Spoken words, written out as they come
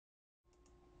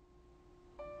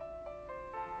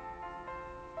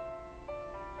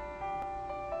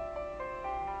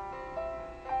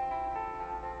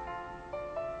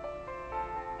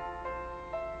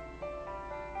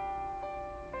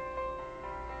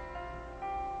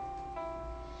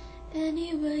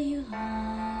Anywhere you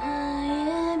are, I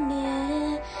am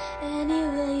near.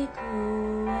 Anywhere you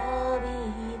go, I'll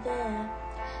be there.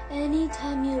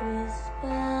 Anytime you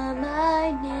whisper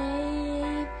my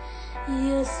name,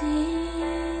 you'll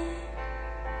see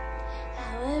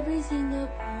how every single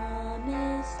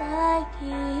promise I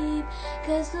keep.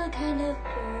 'Cause what kind of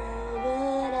girl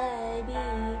would I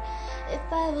be if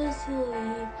I was to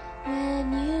leave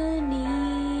when you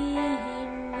need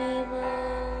me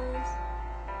most?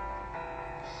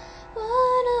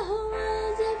 What are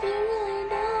words if you really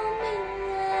don't mean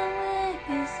them when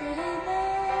you say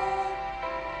them?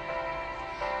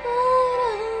 What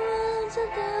are words if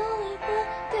they're only for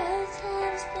good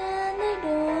times when they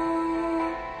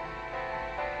don't?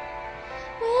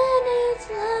 When it's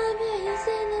love, yeah, you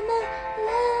say them out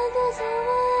loud. Those are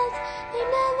words, they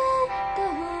never go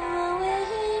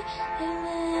away. They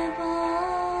live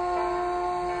on,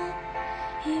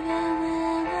 even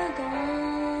when we're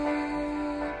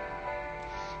gone.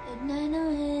 And I know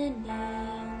an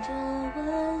angel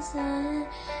was sent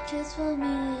just for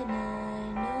me, and I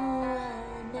know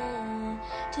I'm meant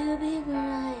to be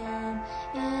where I am,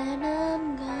 and I'm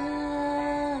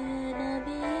gonna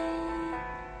be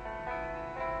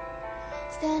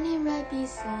standing right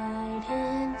beside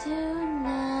him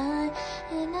tonight,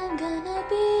 and I'm gonna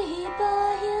be by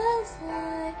his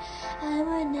side. I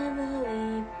would never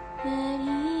leave when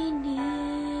he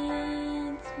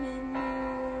needs me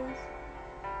most.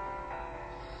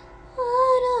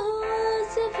 What are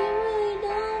words if you really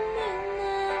don't mean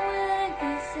them when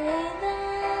you say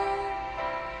them?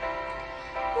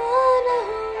 What are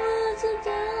words if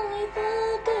they're only for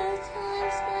good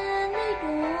times when they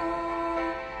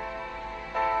don't?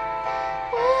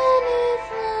 When it's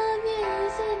love, yeah, you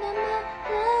say them out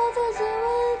loud. Those are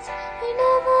words, they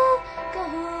never go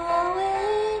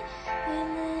away. They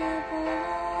live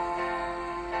on,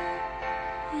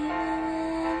 even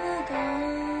when we're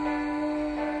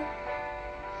gone.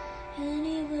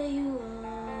 Anywhere you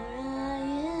are, I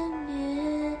am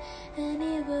near.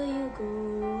 Anywhere you go,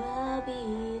 I'll be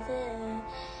there.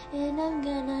 And I'm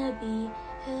gonna be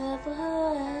here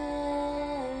forevermore.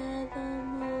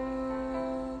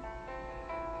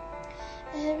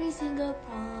 Every single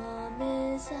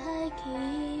promise I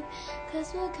keep. 'Cause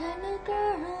what kind of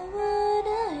girl would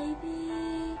I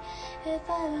be if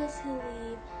I was to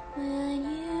leave when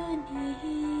you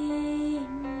need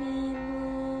me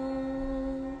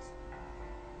most?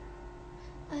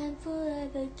 I'm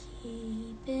forever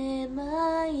keeping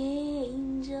my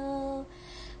angel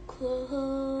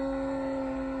close.